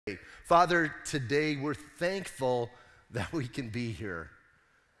Father, today we're thankful that we can be here.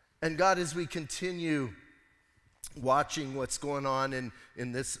 And God, as we continue watching what's going on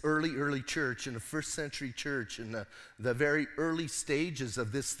in this early church, in the first century church, in the very early stages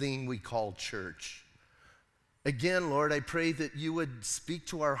of this thing we call church. Again, Lord, I pray that you would speak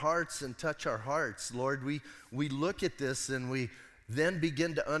to our hearts and touch our hearts. Lord, we look at this and we then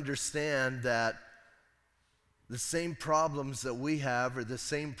begin to understand that the same problems that we have are the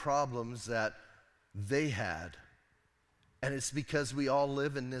same problems that they had. And it's because we all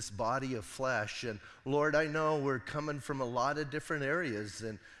live in this body of flesh. And Lord, I know we're coming from a lot of different areas.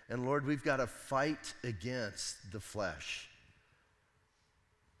 And Lord, we've got to fight against the flesh.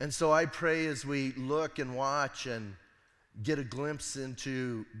 And so I pray as we look and watch and get a glimpse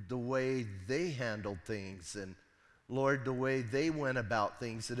into the way they handled things and, Lord, the way they went about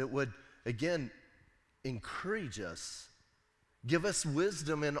things, that it would, again, encourage us. Give us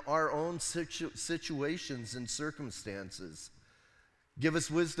wisdom in our own situations and circumstances. Give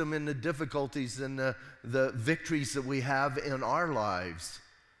us wisdom in the difficulties and the victories that we have in our lives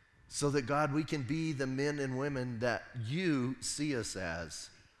so that, God, we can be the men and women that you see us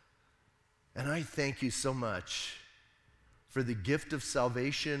as. And I thank you so much for the gift of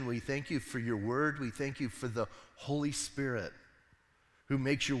salvation. We thank you for your word. We thank you for the Holy Spirit who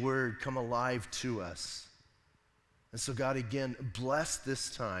makes your word come alive to us. And so, God, again, bless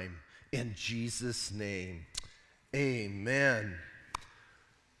this time in Jesus' name. Amen.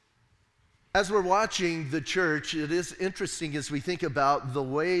 As we're watching the church, it is interesting as we think about the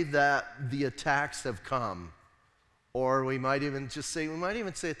way that the attacks have come. Or we might even say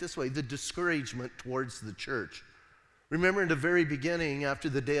it this way, the discouragement towards the church. Remember in the very beginning, after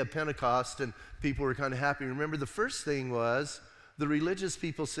the day of Pentecost, and people were kind of happy, remember the first thing was, the religious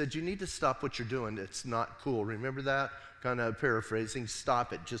people said, you need to stop what you're doing. It's not cool. Remember that? Kind of paraphrasing,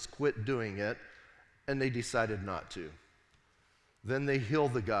 stop it, just quit doing it. And they decided not to. Then they heal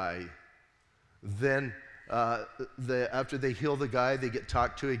the guy. Then after they heal the guy, they get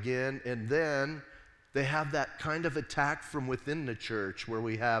talked to again. And then they have that kind of attack from within the church where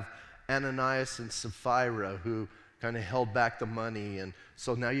we have Ananias and Sapphira who kind of held back the money, and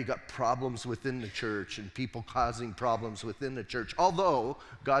so now you got problems within the church and people causing problems within the church, although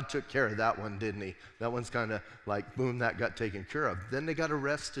God took care of that one, didn't he? That one's kind of like, boom, that got taken care of. Then they got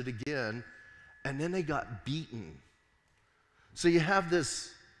arrested again, and then they got beaten. So you have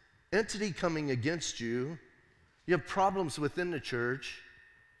this entity coming against you, you have problems within the church,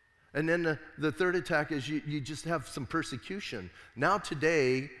 and then the third attack is you just have some persecution. Now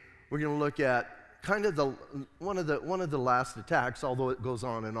today, we're going to look at kind of one of the last attacks, although it goes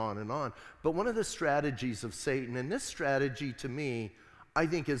on and on and on, but one of the strategies of Satan, and this strategy to me, I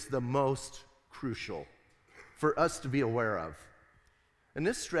think is the most crucial for us to be aware of. And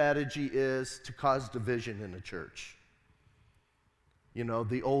this strategy is to cause division in the church. You know,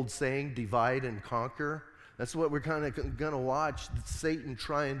 the old saying, divide and conquer. That's what we're kind of going to watch Satan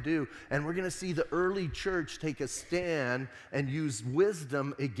try and do. And we're going to see the early church take a stand and use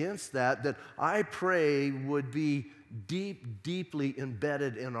wisdom against that I pray would be deeply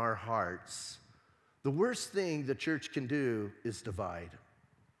embedded in our hearts. The worst thing the church can do is divide.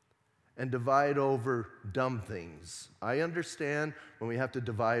 And divide over dumb things. I understand when we have to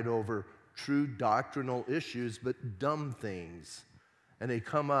divide over true doctrinal issues, but dumb things. And they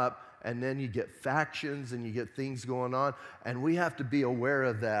come up, and then you get factions and you get things going on, and we have to be aware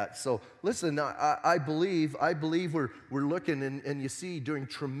of that. So listen, I believe we're looking, and you see during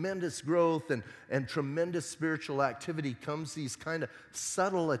tremendous growth and tremendous spiritual activity comes these kind of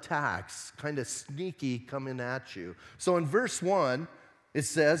subtle attacks, kind of sneaky coming at you. So in verse 1, it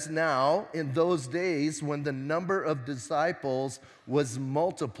says, now, in those days when the number of disciples was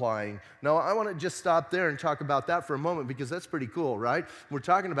multiplying. Now, I want to just stop there and talk about that for a moment because that's pretty cool, right? We're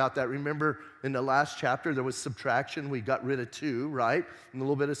talking about that. Remember, in the last chapter, there was subtraction. We got rid of 2, right? And a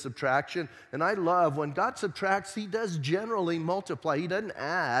little bit of subtraction. And I love when God subtracts, he does generally multiply. He doesn't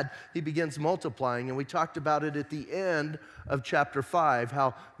add. He begins multiplying. And we talked about it at the end of chapter 5,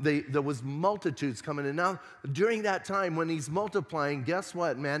 how there was multitudes coming in. Now, during that time when he's multiplying, guess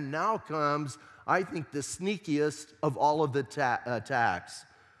what, man? Now comes, I think, the sneakiest of all of the attacks.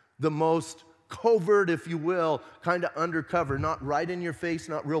 The most covert, if you will, kind of undercover, not right in your face,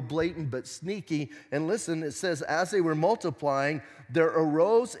 not real blatant, but sneaky. And listen, it says, as they were multiplying, there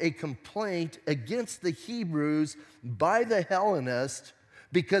arose a complaint against the Hebrews by the Hellenists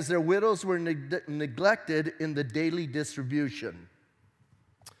because their widows were neglected in the daily distribution.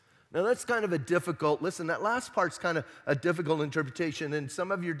 Now that's kind of a difficult, listen, that last part's kind of a difficult interpretation, and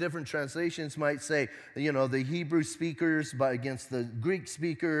some of your different translations might say, you know, the Hebrew speakers against the Greek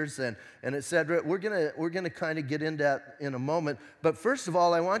speakers and et cetera. We're gonna kind of get into that in a moment. But first of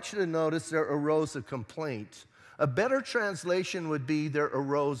all, I want you to notice there arose a complaint. A better translation would be there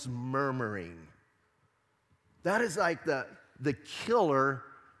arose murmuring. That is like the killer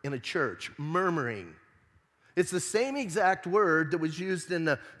in a church, murmuring. It's the same exact word that was used in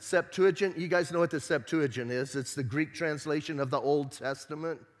the Septuagint. You guys know what the Septuagint is. It's the Greek translation of the Old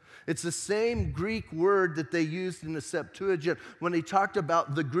Testament. It's the same Greek word that they used in the Septuagint when they talked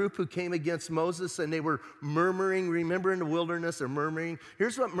about the group who came against Moses and they were murmuring. Remember in the wilderness, they're murmuring.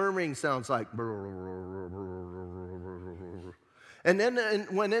 Here's what murmuring sounds like. And then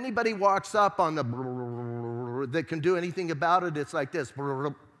when anybody walks up on that can do anything about it, it's like this.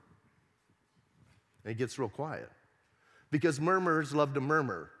 And it gets real quiet. Because murmurers love to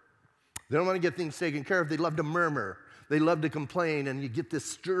murmur. They don't want to get things taken care of. They love to murmur. They love to complain, and you get this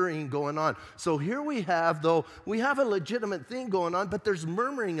stirring going on. So here we have a legitimate thing going on, but there's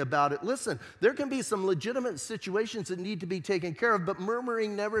murmuring about it. Listen, there can be some legitimate situations that need to be taken care of, but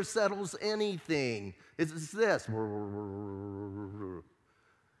murmuring never settles anything. It's this. You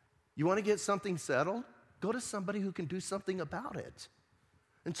want to get something settled? Go to somebody who can do something about it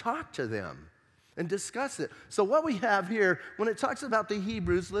and talk to them and discuss it. So what we have here, when it talks about the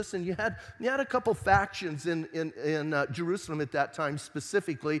Hebrews, listen, you had a couple factions in Jerusalem at that time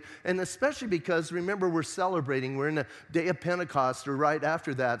specifically, and especially because, remember, we're celebrating. We're in the day of Pentecost or right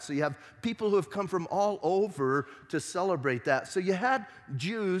after that. So you have people who have come from all over to celebrate that. So you had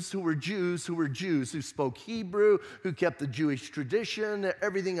Jews, who spoke Hebrew, who kept the Jewish tradition.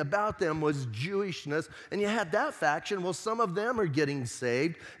 Everything about them was Jewishness. And you had that faction. Well, some of them are getting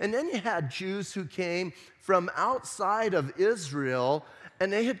saved. And then you had Jews who came from outside of Israel,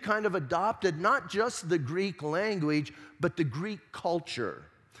 and they had kind of adopted not just the Greek language, but the Greek culture.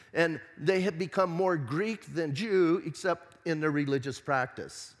 And they had become more Greek than Jew, except in their religious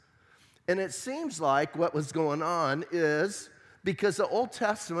practice. And it seems like what was going on is, because the Old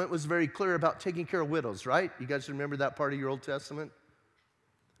Testament was very clear about taking care of widows, right? You guys remember that part of your Old Testament?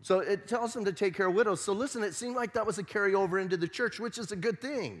 So it tells them to take care of widows. So listen, it seemed like that was a carryover into the church, which is a good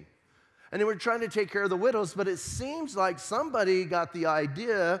thing. And they were trying to take care of the widows, but it seems like somebody got the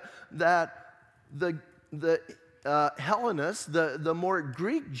idea that the Hellenists, the more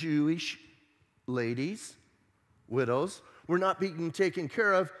Greek Jewish ladies, widows, were not being taken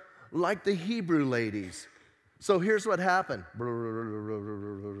care of like the Hebrew ladies. So here's what happened.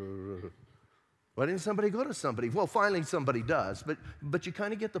 Why didn't somebody go to somebody? Well, finally somebody does, but you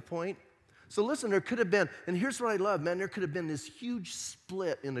kind of get the point. So listen, there could have been, and here's what I love, man, there could have been this huge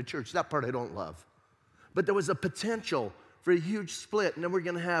split in the church. That part I don't love. But there was a potential for a huge split. And then we're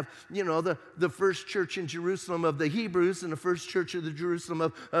going to have, you know, the first church in Jerusalem of the Hebrews and the first church of the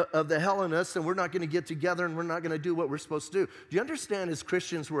Jerusalem of the Hellenists, and we're not going to get together and we're not going to do what we're supposed to do. Do you understand, as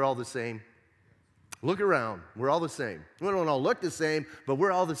Christians, we're all the same? Look around. We're all the same. We don't all look the same, but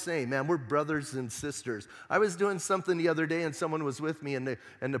we're all the same, man. We're brothers and sisters. I was doing something the other day, and someone was with me, and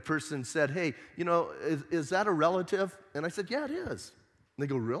the person said, hey, you know, is that a relative? And I said, yeah, it is. And they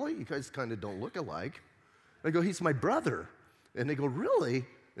go, really? You guys kind of don't look alike. I go, he's my brother. And they go, really?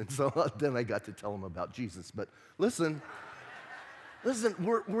 And so then I got to tell them about Jesus. But listen,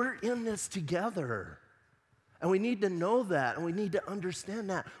 we're in this together. And we need to know that, and we need to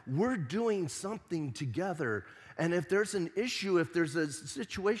understand that. We're doing something together. And if there's an issue, if there's a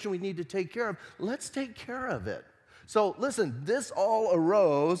situation we need to take care of, let's take care of it. So listen, this all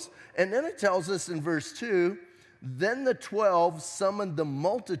arose, and then it tells us in verse 2, then the 12 summoned the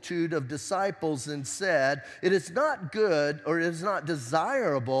multitude of disciples and said, it is not good, or it is not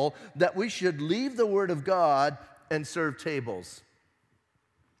desirable that we should leave the word of God and serve tables.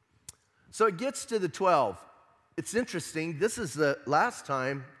 So it gets to the 12. It's interesting, this is the last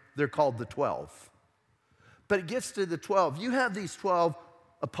time they're called the 12. But it gets to the 12. You have these 12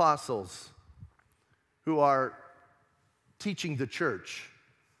 apostles who are teaching the church.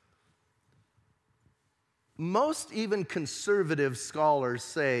 Most even conservative scholars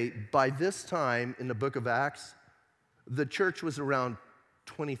say by this time in the book of Acts, the church was around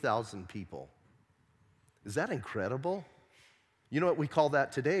 20,000 people. Is that incredible? You know what we call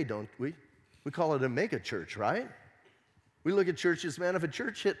that today, don't we? We call it a mega church, right? We look at churches, man, if a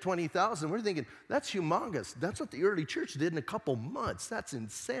church hit 20,000, we're thinking, that's humongous. That's what the early church did in a couple months. That's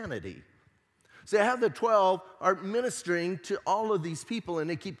insanity. So I have the 12 are ministering to all of these people, and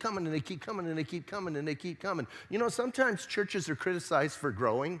they keep coming, and they keep coming, and they keep coming, and they keep coming. You know, sometimes churches are criticized for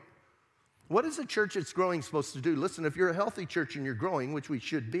growing. What is a church that's growing supposed to do? Listen, if you're a healthy church and you're growing, which we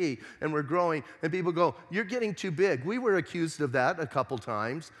should be, and we're growing, and people go, you're getting too big. We were accused of that a couple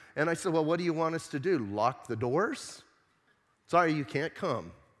times. And I said, well, what do you want us to do? Lock the doors? Sorry, you can't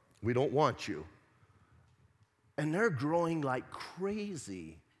come. We don't want you. And they're growing like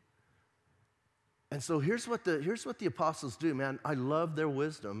crazy. And so here's what the apostles do, man. I love their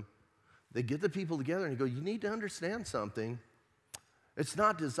wisdom. They get the people together and go, you need to understand something. It's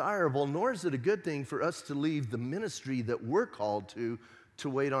not desirable, nor is it a good thing for us to leave the ministry that we're called to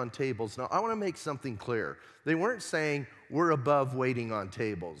wait on tables. Now, I want to make something clear. They weren't saying we're above waiting on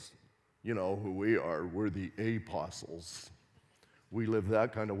tables. You know who we are. We're the apostles. We live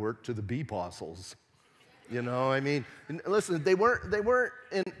that kind of work to the B-apostles. You know, I mean, listen, they weren't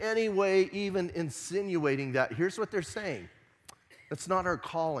in any way even insinuating that. Here's what they're saying. That's not our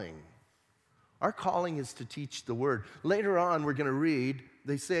calling. Our calling is to teach the word. Later on, we're going to read,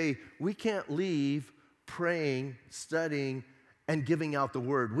 they say, we can't leave praying, studying, and giving out the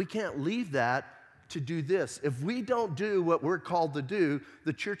word. We can't leave that to do this. If we don't do what we're called to do,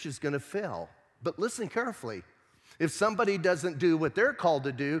 the church is going to fail. But listen carefully. If somebody doesn't do what they're called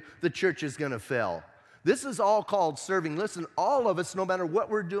to do, the church is going to fail. This is all called serving. Listen, all of us, no matter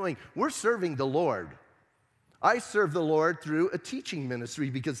what we're doing, we're serving the Lord. I serve the Lord through a teaching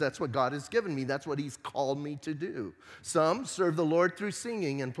ministry because that's what God has given me. That's what He's called me to do. Some serve the Lord through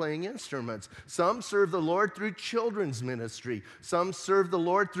singing and playing instruments. Some serve the Lord through children's ministry. Some serve the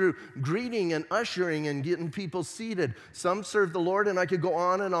Lord through greeting and ushering and getting people seated. Some serve the Lord, and I could go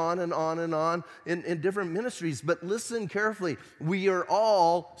on and on and on and on in different ministries. But listen carefully. We are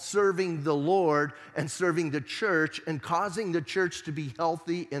all serving the Lord and serving the church and causing the church to be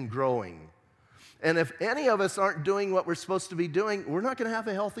healthy and growing. And if any of us aren't doing what we're supposed to be doing, we're not going to have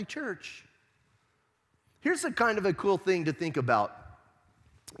a healthy church. Here's a kind of a cool thing to think about.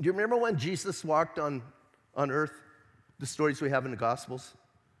 Do you remember when Jesus walked on earth? The stories we have in the Gospels.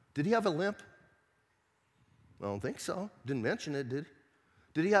 Did He have a limp? I don't think so. Didn't mention it, did He?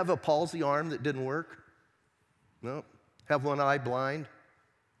 Did He have a palsy arm that didn't work? No. Have one eye blind?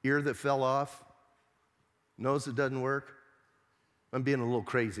 Ear that fell off? Nose that doesn't work? I'm being a little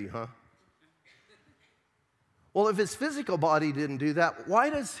crazy, huh? Well, if His physical body didn't do that, why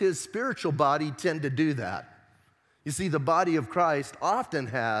does His spiritual body tend to do that? You see, the body of Christ often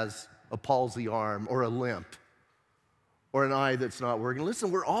has a palsy arm or a limp or an eye that's not working. Listen,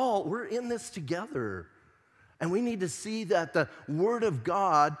 we're in this together. And we need to see that the Word of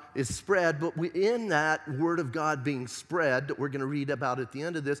God is spread, but in that Word of God being spread, that we're going to read about at the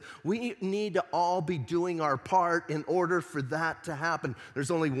end of this, we need to all be doing our part in order for that to happen.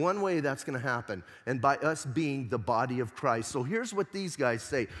 There's only one way that's going to happen, and by us being the body of Christ. So here's what these guys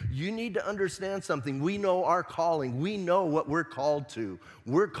say. You need to understand something. We know our calling. We know what we're called to.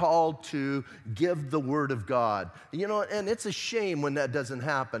 We're called to give the Word of God. You know, and it's a shame when that doesn't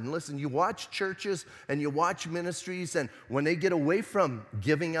happen. Listen, you watch churches and you watch ministries, and when they get away from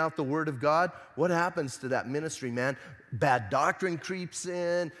giving out the Word of God, what happens to that ministry, man? Bad doctrine creeps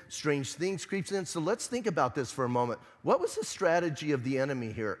in, strange things creeps in. So let's think about this for a moment. What was the strategy of the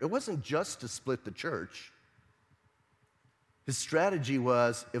enemy here? It wasn't just to split the church. His strategy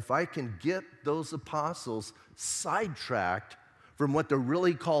was, if I can get those apostles sidetracked from what they're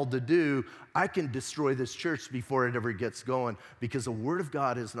really called to do, I can destroy this church before it ever gets going, because the Word of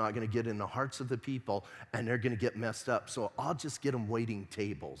God is not going to get in the hearts of the people, and they're going to get messed up. So I'll just get them waiting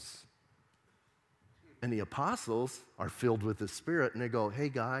tables. And the apostles are filled with the Spirit, and they go, hey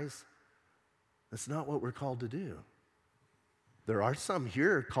guys, that's not what we're called to do. There are some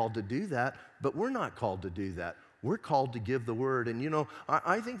here called to do that, but we're not called to do that. We're called to give the word. And you know,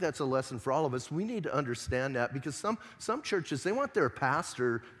 I think that's a lesson for all of us. We need to understand that, because some churches, they want their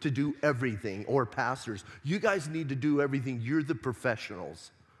pastor to do everything, or pastors. You guys need to do everything. You're the professionals.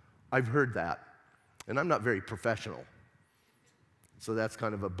 I've heard that. And I'm not very professional. So that's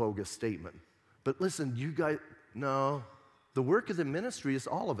kind of a bogus statement. But listen, you guys, no. The work of the ministry is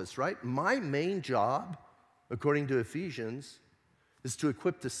all of us, right? My main job, according to Ephesians, is to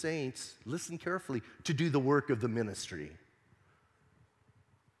equip the saints, listen carefully, to do the work of the ministry.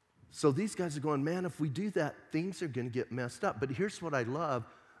 So these guys are going, man, if we do that, things are going to get messed up. But here's what I love.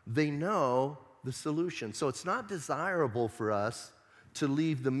 They know the solution. So it's not desirable for us to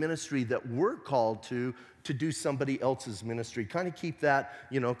leave the ministry that we're called to do somebody else's ministry. Kind of keep that,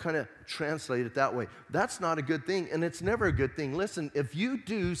 kind of translate it that way. That's not a good thing, and it's never a good thing. Listen, if you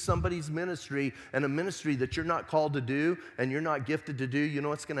do somebody's ministry and a ministry that you're not called to do and you're not gifted to do, you know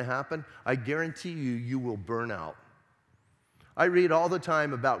what's going to happen? I guarantee you, you will burn out. I read all the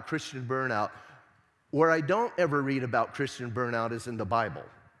time about Christian burnout. Where I don't ever read about Christian burnout is in the Bible.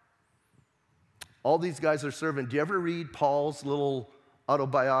 All these guys are serving. Do you ever read Paul's little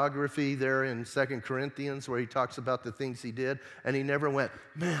autobiography there in 2 Corinthians where he talks about the things he did? And he never went,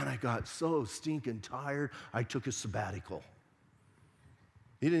 man, I got so stinking tired, I took a sabbatical.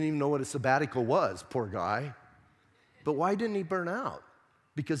 He didn't even know what a sabbatical was, poor guy. But why didn't he burn out?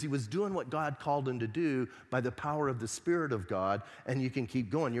 Because he was doing what God called him to do by the power of the Spirit of God, and you can keep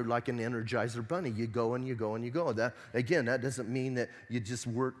going. You're like an Energizer bunny. You go and you go and you go. That, again, that doesn't mean that you just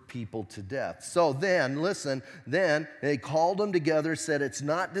work people to death. So then, listen, then they called them together, said, it's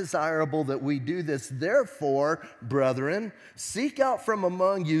not desirable that we do this. Therefore, brethren, seek out from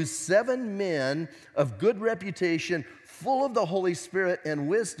among you 7 men of good reputation, full of the Holy Spirit and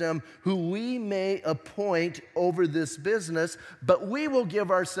wisdom, who we may appoint over this business, but we will give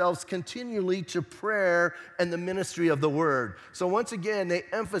ourselves continually to prayer and the ministry of the word. So once again, they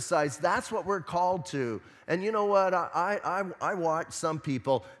emphasize that's what we're called to. And you know what? I watch some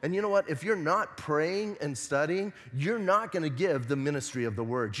people, and you know what? If you're not praying and studying, you're not going to give the ministry of the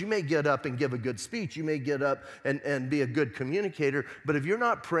word. You may get up and give a good speech. You may get up and be a good communicator, but if you're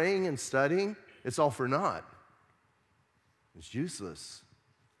not praying and studying, it's all for naught. It's useless.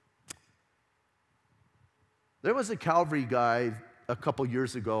 There was a Calvary guy a couple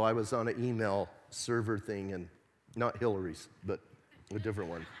years ago. I was on an email server thing, and not Hillary's, but a different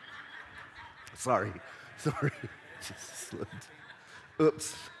one. Sorry. Just slipped.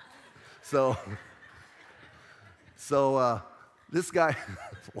 Oops. So this guy,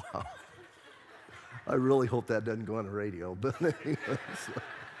 wow. I really hope that doesn't go on the radio, but anyway.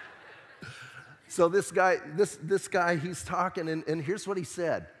 So this guy, he's talking, and here's what he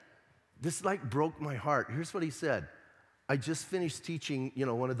said. This like broke my heart. Here's what he said. I just finished teaching,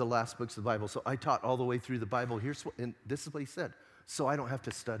 one of the last books of the Bible, so I taught all the way through the Bible. And this is what he said. So I don't have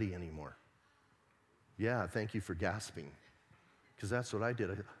to study anymore. Yeah, thank you for gasping, because that's what I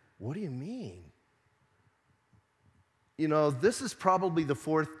did. What do you mean? This is probably the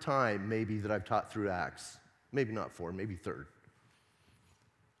 4th time maybe that I've taught through Acts. Maybe not 4, maybe 3rd.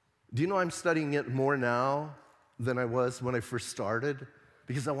 Do you know I'm studying it more now than I was when I first started?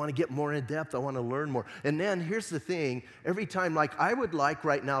 Because I want to get more in depth. I want to learn more. And then here's the thing. Every time, I would like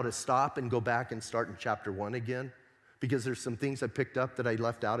right now to stop and go back and start in chapter 1 again, because there's some things I picked up that I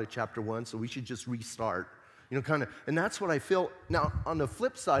left out of chapter 1, so we should just restart. And that's what I feel. Now, on the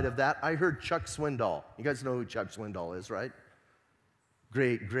flip side of that, I heard Chuck Swindoll. You guys know who Chuck Swindoll is, right?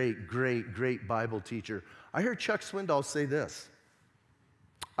 Great Bible teacher. I heard Chuck Swindoll say this.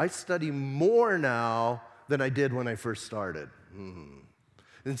 I study more now than I did when I first started. And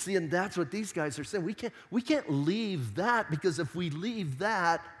see, and that's what these guys are saying. We can't leave that, because if we leave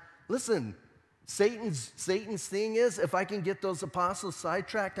that, listen, Satan's thing is, if I can get those apostles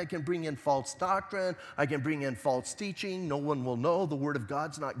sidetracked, I can bring in false doctrine, I can bring in false teaching, no one will know, the word of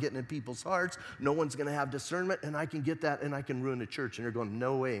God's not getting in people's hearts, no one's going to have discernment, and I can get that and I can ruin the church. And they're going,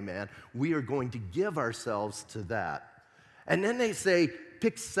 no way, man. We are going to give ourselves to that. And then they say,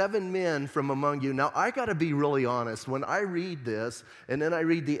 pick 7 men from among you. Now, I got to be really honest. When I read this, and then I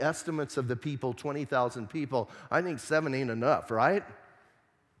read the estimates of the people, 20,000 people, I think 7 ain't enough, right?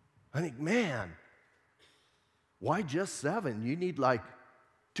 I think, man, why just 7? You need like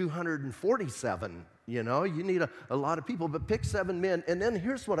 247, You need a lot of people, but pick 7 men. And then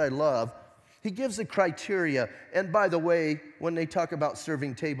here's what I love. He gives a criteria, and by the way, when they talk about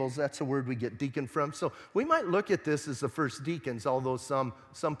serving tables, that's a word we get deacon from. So we might look at this as the first deacons, although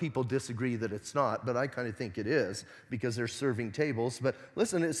some people disagree that it's not, but I kind of think it is, because they're serving tables. But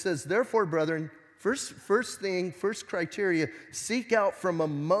listen, it says, therefore, brethren, first criteria, seek out from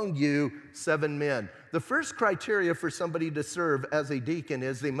among you 7 men. The first criteria for somebody to serve as a deacon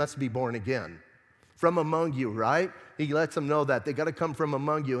is they must be born again. From among you, right? He lets them know that. They got to come from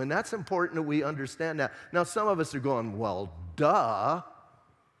among you. And that's important that we understand that. Now, some of us are going, well, duh.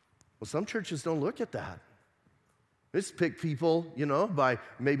 Well, some churches don't look at that. They just pick people, by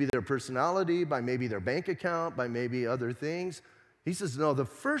maybe their personality, by maybe their bank account, by maybe other things. He says, no, the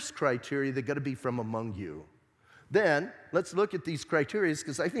first criteria, they got to be from among you. Then, let's look at these criteria,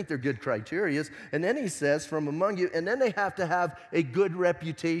 because I think they're good criteria. And then he says, from among you, and then they have to have a good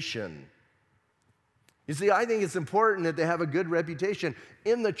reputation. You see, I think it's important that they have a good reputation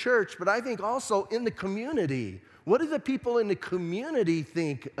in the church, but I think also in the community. What do the people in the community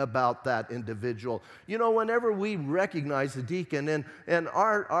think about that individual? Whenever we recognize a deacon, and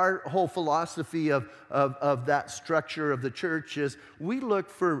our whole philosophy of that structure of the church is we look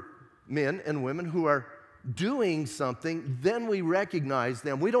for men and women who are doing something, then we recognize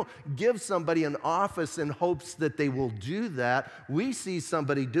them. We don't give somebody an office in hopes that they will do that. We see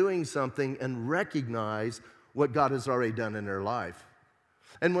somebody doing something and recognize what God has already done in their life.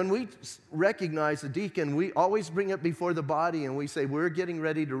 And when we recognize a deacon, we always bring it before the body and we say, we're getting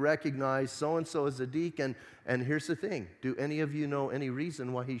ready to recognize so-and-so as a deacon. And here's the thing. Do any of you know any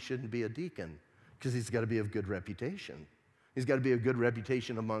reason why he shouldn't be a deacon? Because he's got to be of good reputation. He's got to be of good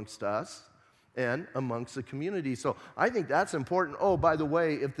reputation amongst us and amongst the community. So I think that's important. Oh, by the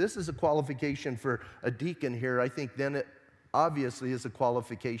way, if this is a qualification for a deacon here, I think then it obviously is a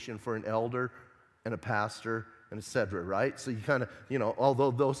qualification for an elder and a pastor and et cetera, right? So you kind of,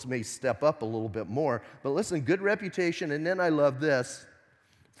 although those may step up a little bit more, but listen, good reputation, and then I love this,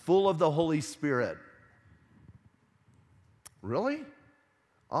 full of the Holy Spirit. Really?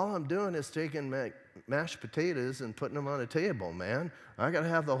 All I'm doing is taking mashed potatoes and putting them on a table, man. I got to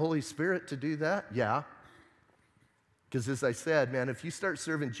have the Holy Spirit to do that? Yeah. Because as I said, man, if you start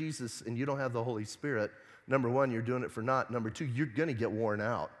serving Jesus and you don't have the Holy Spirit, number one, you're doing it for naught. Number two, you're going to get worn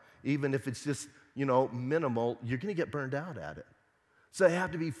out. Even if it's just, minimal, you're going to get burned out at it. So they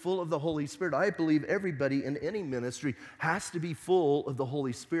have to be full of the Holy Spirit. I believe everybody in any ministry has to be full of the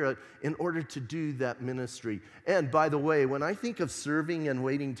Holy Spirit in order to do that ministry. And by the way, when I think of serving and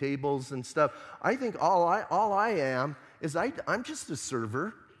waiting tables and stuff, I think all I am is I'm just a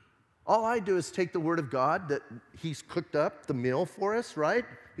server. All I do is take the Word of God that He's cooked up the meal for us, right?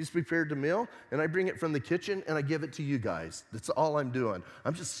 He's prepared the meal, and I bring it from the kitchen, and I give it to you guys. That's all I'm doing.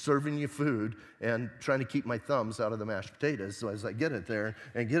 I'm just serving you food and trying to keep my thumbs out of the mashed potatoes so as I get it there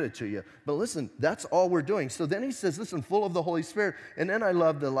and get it to you. But listen, that's all we're doing. So then he says, listen, full of the Holy Spirit. And then I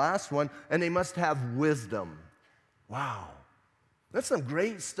love the last one, and they must have wisdom. Wow. That's some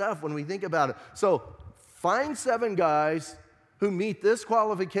great stuff when we think about it. So find 7 guys who meet this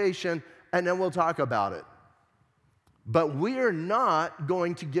qualification, and then we'll talk about it. But we are not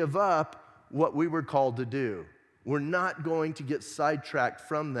going to give up what we were called to do. We're not going to get sidetracked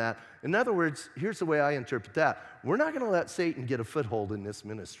from that. In other words, here's the way I interpret that. We're not going to let Satan get a foothold in this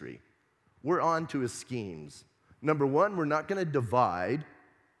ministry. We're on to his schemes. Number one, we're not going to divide.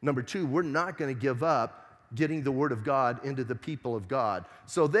 Number two, we're not going to give up getting the Word of God into the people of God.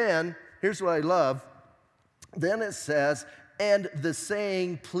 So then, here's what I love. Then it says, and the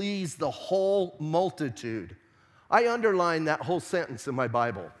saying pleased the whole multitude. I underline that whole sentence in my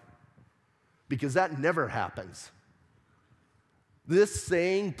Bible because that never happens. This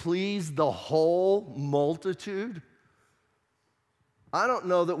saying pleased the whole multitude. I don't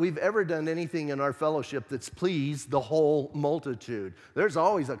know that we've ever done anything in our fellowship that's pleased the whole multitude. There's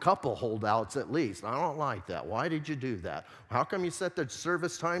always a couple holdouts at least. I don't like that. Why did you do that? How come you set the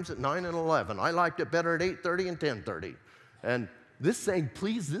service times at 9 and 11? I liked it better at 8:30 and 10:30. And this saying,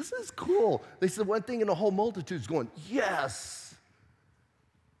 please, this is cool. They said one thing and the whole multitude's going, yes.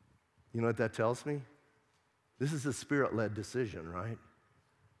 You know what that tells me? This is a Spirit-led decision, right?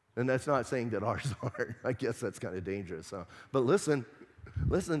 And that's not saying that ours aren't. I guess that's kind of dangerous, huh? But listen,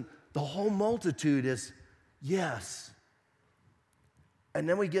 the whole multitude is yes. And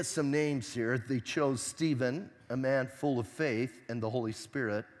then we get some names here. They chose Stephen, a man full of faith and the Holy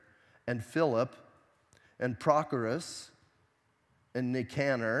Spirit, and Philip, and Prochorus, and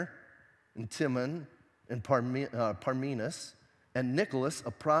Nicanor, and Timon, and Parmenas, and Nicholas,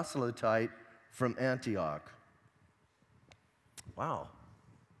 a proselyte from Antioch. Wow.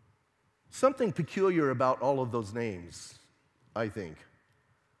 Something peculiar about all of those names, I think.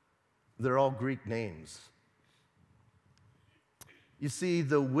 They're all Greek names. You see,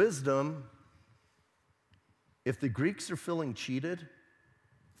 the wisdom, if the Greeks are feeling cheated,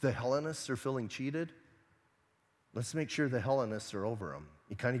 the Hellenists are feeling cheated, let's make sure the Hellenists are over them.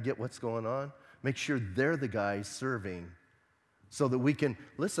 You kind of get what's going on? Make sure they're the guys serving so that we can,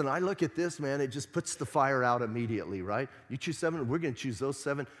 listen, I look at this, man, it just puts the fire out immediately, right? You choose 7, we're going to choose those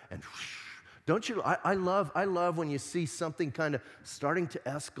 7, and whoosh. Don't you, I love when you see something kind of starting to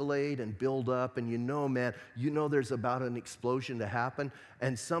escalate and build up, and man, there's about an explosion to happen,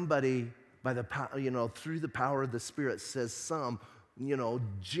 and somebody, by the through the power of the Spirit says some,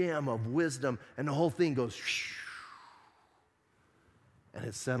 gem of wisdom, and the whole thing goes whoosh. And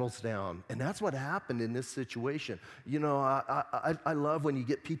it settles down. And that's what happened in this situation. I love when you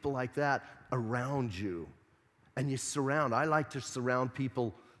get people like that around you. And you surround. I like to surround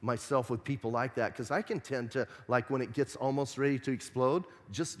myself with people like that because I can tend to, like when it gets almost ready to explode,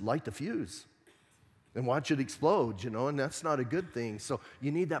 just light the fuse and watch it explode, and that's not a good thing. So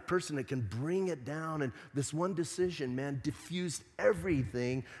you need that person that can bring it down. And this one decision, man, diffused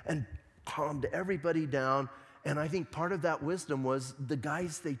everything and calmed everybody down. And I think part of that wisdom was the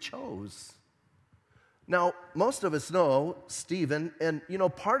guys they chose. Now, most of us know Stephen, and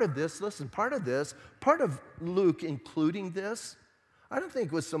part of Luke including this, I don't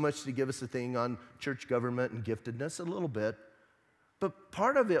think was so much to give us a thing on church government and giftedness, a little bit. But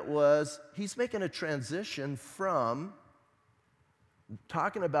part of it was he's making a transition from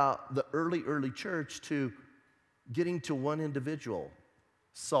talking about the early church to getting to one individual,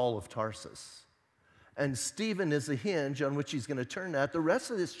 Saul of Tarsus. And Stephen is a hinge on which he's going to turn that. The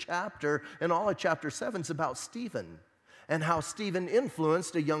rest of this chapter and all of chapter 7 is about Stephen and how Stephen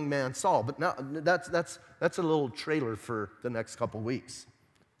influenced a young man, Saul. But now that's a little trailer for the next couple weeks.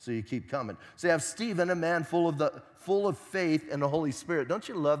 So you keep coming. So you have Stephen, a man full of faith and the Holy Spirit. Don't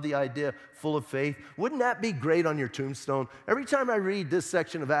you love the idea, full of faith? Wouldn't that be great on your tombstone? Every time I read this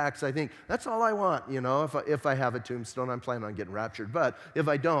section of Acts, I think, that's all I want. You know, if I have a tombstone, I'm planning on getting raptured. But if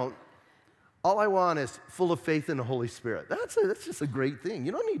I don't, all I want is full of faith in the Holy Spirit. That's just a great thing.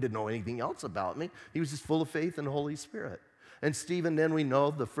 You don't need to know anything else about me. He was just full of faith in the Holy Spirit. And Stephen, then we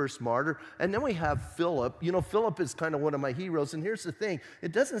know, the first martyr. And then we have Philip. You know, Philip is kind of one of my heroes. And here's the thing.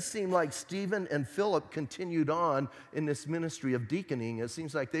 It doesn't seem like Stephen and Philip continued on in this ministry of deaconing. It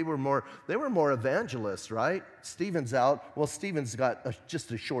seems like they were more evangelists, right? Stephen's out. Well, Stephen's got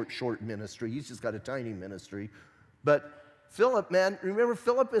just a short ministry. He's just got a tiny ministry. But Philip, man, remember,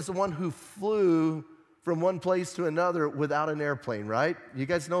 Philip is the one who flew from one place to another without an airplane, right? You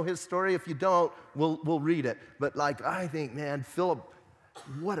guys know his story? If you don't, we'll read it. But like, I think, man, Philip,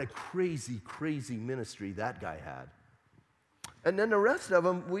 what a crazy ministry that guy had. And then the rest of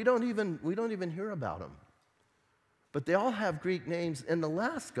them, we don't even hear about them. But they all have Greek names, and the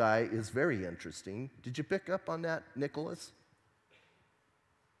last guy is very interesting. Did you pick up on that, Nicholas?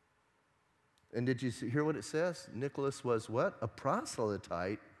 And did you hear what it says? Nicholas was what? A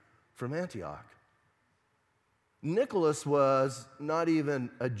proselyte from Antioch. Nicholas was not even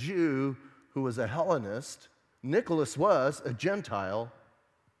a Jew who was a Hellenist. Nicholas was a Gentile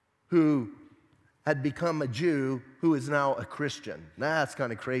who had become a Jew who is now a Christian. That's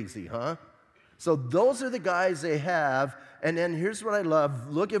kind of crazy, huh? So those are the guys they have. And then here's what I love.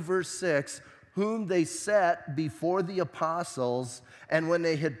 Look at verse 6. Whom they set before the apostles, and when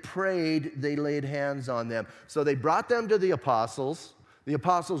they had prayed, they laid hands on them. So they brought them to the apostles. The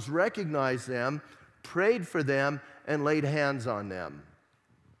apostles recognized them, prayed for them, and laid hands on them.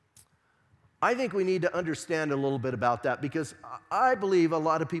 I think we need to understand a little bit about that, because I believe a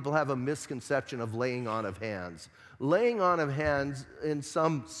lot of people have a misconception of laying on of hands. Laying on of hands, in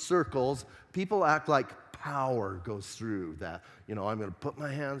some circles, people act like power goes through that. You know, I'm going to put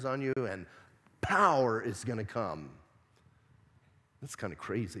my hands on you and power is going to come. That's kind of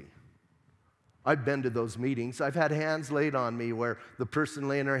crazy. I've been to those meetings. I've had hands laid on me where the person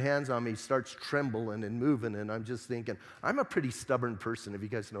laying their hands on me starts trembling and moving, and I'm just thinking, I'm a pretty stubborn person. Have you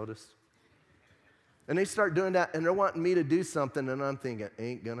guys noticed? And they start doing that, and they're wanting me to do something, and I'm thinking,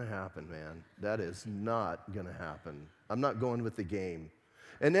 ain't going to happen, man. That is not going to happen. I'm not going with the game.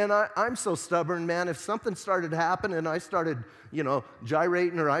 And then I'm so stubborn, man, if something started happening and I started, you know,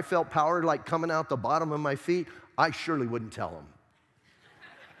 gyrating, or I felt power like coming out the bottom of my feet, I surely wouldn't tell them.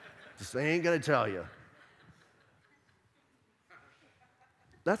 Just ain't going to tell you.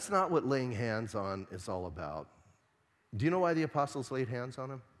 That's not what laying hands on is all about. Do you know why the apostles laid hands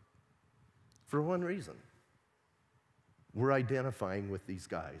on him? For one reason. We're identifying with these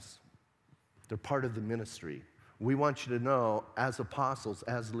guys. They're part of the ministry. We want you to know, as apostles,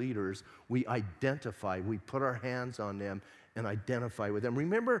 as leaders, we identify, we put our hands on them and identify with them.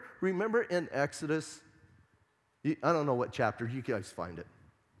 Remember in Exodus, I don't know what chapter, you guys find it.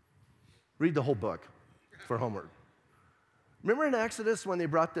 Read the whole book for homework. Remember in Exodus when they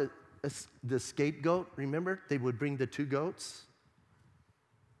brought the scapegoat, remember? They would bring the two goats,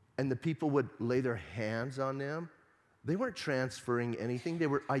 and the people would lay their hands on them. They weren't transferring anything. They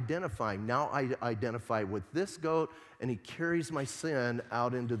were identifying. Now I identify with this goat, and he carries my sin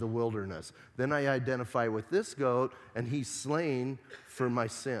out into the wilderness. Then I identify with this goat, and he's slain for my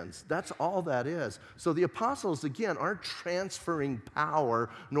sins. That's all that is. So the apostles, again, aren't transferring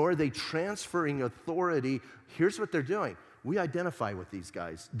power, nor are they transferring authority. Here's what they're doing. We identify with these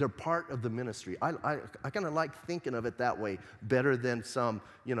guys. They're part of the ministry. I kind of like thinking of it that way, better than some,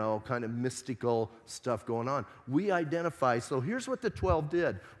 you know, kind of mystical stuff going on. We identify. So here's what the 12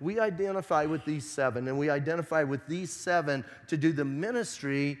 did. We identify with these 7, and we identify with these 7 to do the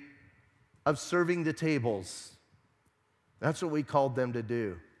ministry of serving the tables. That's what we called them to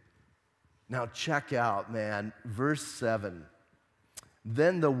do. Now check out, man, verse 7.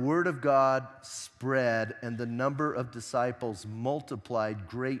 Then the word of God spread, and the number of disciples multiplied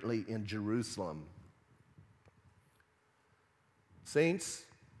greatly in Jerusalem. Saints,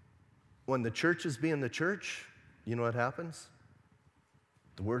 when the church is being the church, you know what happens?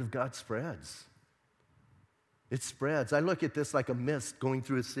 The word of God spreads. It spreads. I look at this like a mist going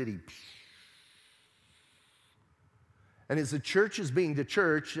through a city. And as the church is being the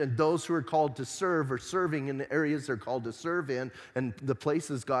church, and those who are called to serve are serving in the areas they're called to serve in, and the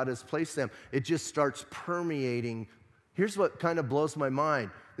places God has placed them, it just starts permeating. Here's what kind of blows my mind.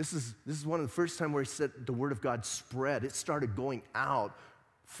 This is one of the first time where he said the word of God spread. It started going out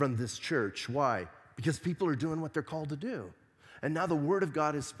from this church. Why? Because people are doing what they're called to do. And now the word of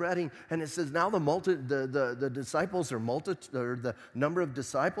God is spreading, and it says now the disciples or the number of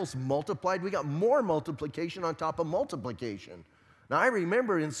disciples multiplied. We got more multiplication on top of multiplication. Now I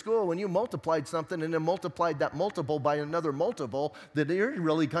remember in school when you multiplied something and then multiplied that multiple by another multiple, that you're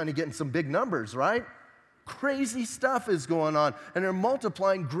really kind of getting some big numbers, right? Crazy stuff is going on, and they're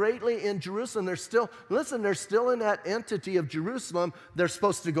multiplying greatly in Jerusalem. They're still in that entity of Jerusalem. They're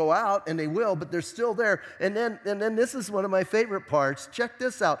supposed to go out, and they will, but they're still there. And then this is one of my favorite parts. Check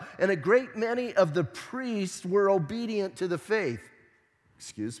this out. And a great many of the priests were obedient to the faith.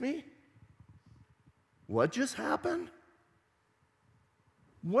 Excuse me? What just happened?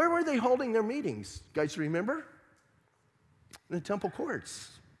 Where were they holding their meetings? Guys, remember? In the temple courts.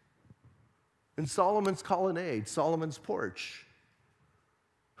 In Solomon's colonnade, Solomon's porch.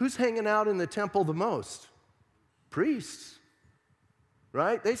 Who's hanging out in the temple the most? Priests,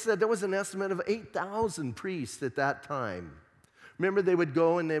 right? They said there was an estimate of 8,000 priests at that time. Remember, they would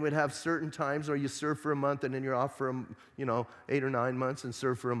go and they would have certain times where you serve for a month and then you're off for, 8 or 9 months and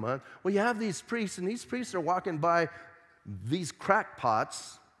serve for a month. Well, you have these priests, and these priests are walking by these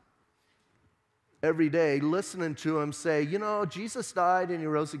crackpots every day, listening to him say, Jesus died and he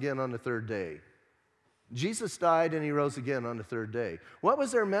rose again on the third day. Jesus died and he rose again on the third day. What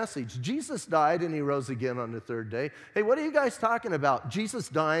was their message? Jesus died and he rose again on the third day. Hey, what are you guys talking about? Jesus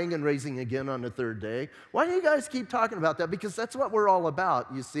dying and raising again on the third day? Why do you guys keep talking about that? Because that's what we're all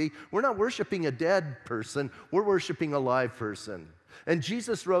about, you see. We're not worshiping a dead person. We're worshiping a live person. And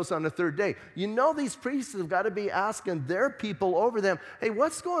Jesus rose on the third day. These priests have got to be asking their people over them, hey,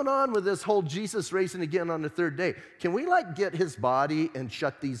 what's going on with this whole Jesus raising again on the third day? Can we get his body and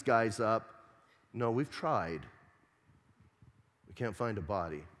shut these guys up? No, we've tried. We can't find a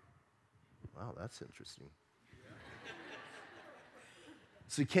body. Wow, that's interesting.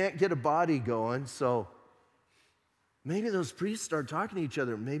 So you can't get a body going, so maybe those priests start talking to each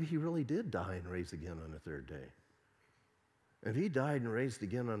other. Maybe he really did die and raise again on the third day. If he died and raised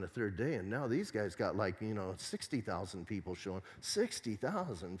again on the third day, and now these guys got 60,000 people showing,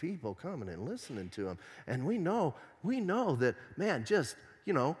 60,000 people coming and listening to him. And we know that, man, just,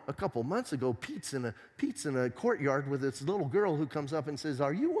 a couple months ago, Pete's in a courtyard with this little girl who comes up and says,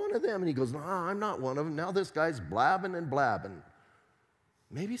 are you one of them? And he goes, no, I'm not one of them. Now this guy's blabbing and blabbing.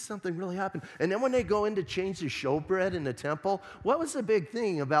 Maybe something really happened. And then when they go in to change the showbread in the temple, what was the big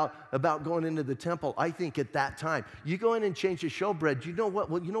thing about going into the temple, I think, at that time? You go in and change the showbread. You know what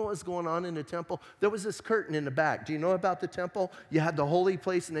was going on in the temple? There was this curtain in the back. Do you know about the temple? You had the holy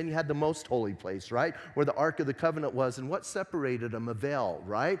place, and then you had the most holy place, right? Where the Ark of the Covenant was. And what separated them? A veil,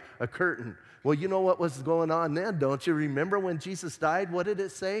 right? A curtain. Well, you know what was going on then, don't you? Remember when Jesus died? What did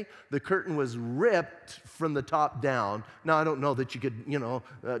it say? The curtain was ripped from the top down. Now, I don't know that you could,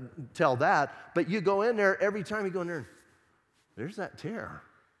 tell that, but you go in there, every time you go in there, there's that tear.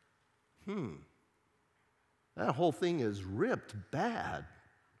 That whole thing is ripped bad.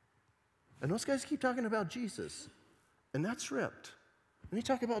 And those guys keep talking about Jesus, and that's ripped. And they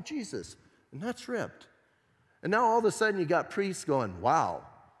talk about Jesus, and that's ripped. And now all of a sudden you got priests going, wow,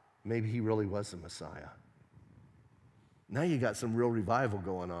 maybe he really was the Messiah. Now you got some real revival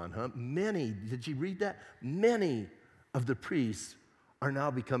going on, huh? Did you read that? Many of the priests are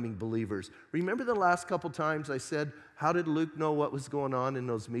now becoming believers. Remember the last couple times I said, how did Luke know what was going on in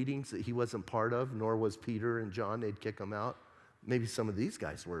those meetings that he wasn't part of, nor was Peter and John? They'd kick him out. Maybe some of these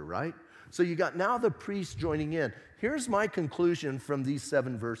guys were, right? So you got now the priests joining in. Here's my conclusion from these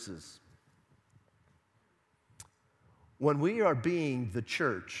 7 verses. When we are being the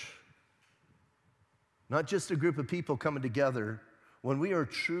church, not just a group of people coming together, when we are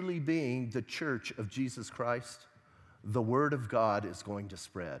truly being the church of Jesus Christ, the word of God is going to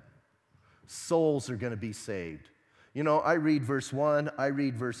spread. Souls are going to be saved. I read verse 1, I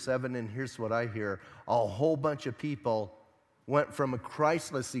read verse 7, and here's what I hear. A whole bunch of people went from a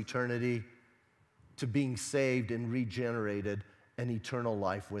Christless eternity to being saved and regenerated and eternal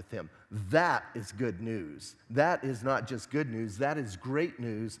life with him. That is good news. That is not just good news. That is great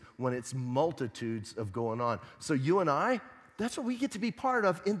news when it's multitudes of going on. So you and I, that's what we get to be part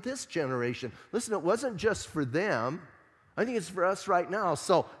of in this generation. Listen, it wasn't just for them. I think it's for us right now.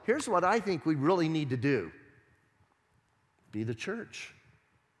 So here's what I think we really need to do. Be the church.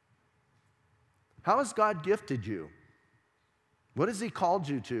 How has God gifted you? What has he called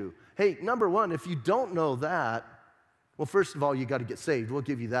you to? Hey, number one, if you don't know that, Well, first of all, you got to get saved. We'll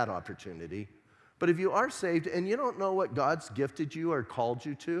give you that opportunity. But if you are saved and you don't know what God's gifted you or called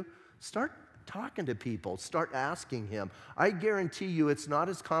you to, start talking to people. Start asking Him. I guarantee you it's not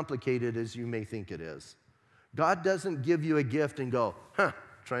as complicated as you may think it is. God doesn't give you a gift and go,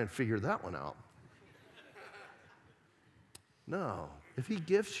 try and figure that one out. No. If He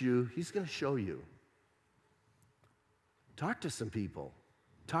gifts you, He's going to show you. Talk to some people.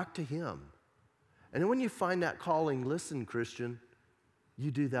 Talk to Him. And then when you find that calling, listen, Christian,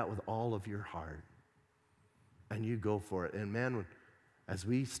 you do that with all of your heart. And you go for it. And man, as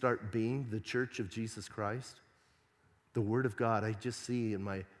we start being the church of Jesus Christ, the Word of God, I just see in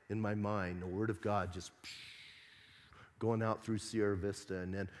my mind, the Word of God just going out through Sierra Vista,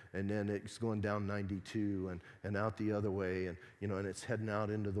 and then it's going down 92 and out the other way, and and it's heading out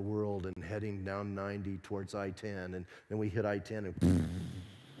into the world and heading down 90 towards I-10, and then we hit I-10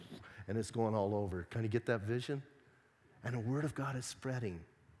 and it's going all over. Kind of get that vision? And the Word of God is spreading.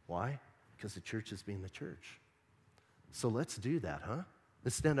 Why? Because the church is being the church. So let's do that, huh?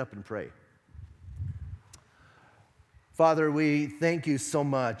 Let's stand up and pray. Father, we thank you so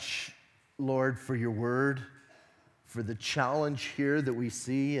much, Lord, for your word, for the challenge here that we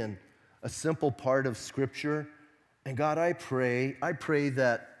see in a simple part of Scripture. And God, I pray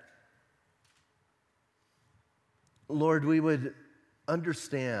that, Lord, we would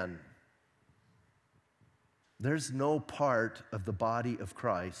understand there's no part of the body of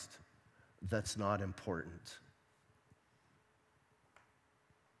Christ that's not important.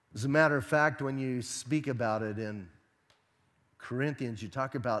 As a matter of fact, when you speak about it in Corinthians, you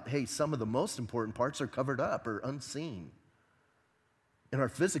talk about, hey, some of the most important parts are covered up or unseen in our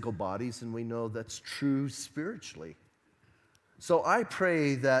physical bodies, and we know that's true spiritually. So I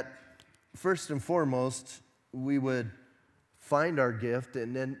pray that, first and foremost, we would find our gift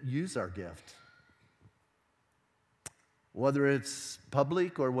and then use our gift, whether it's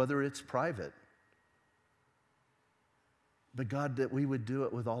public or whether it's private. But God, that we would do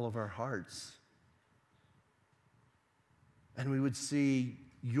it with all of our hearts. And we would see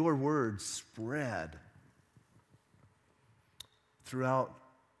your word spread throughout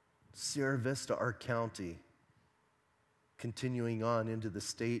Sierra Vista, our county, continuing on into the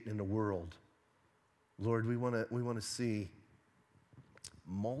state and the world. Lord, we want to see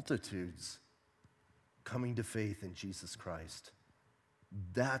multitudes coming to faith in Jesus Christ.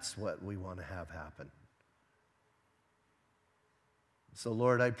 That's what we want to have happen. So,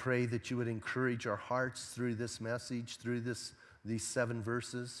 Lord, I pray that you would encourage our hearts through this message, through these 7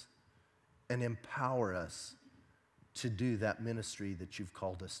 verses, and empower us to do that ministry that you've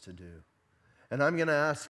called us to do. And I'm going to ask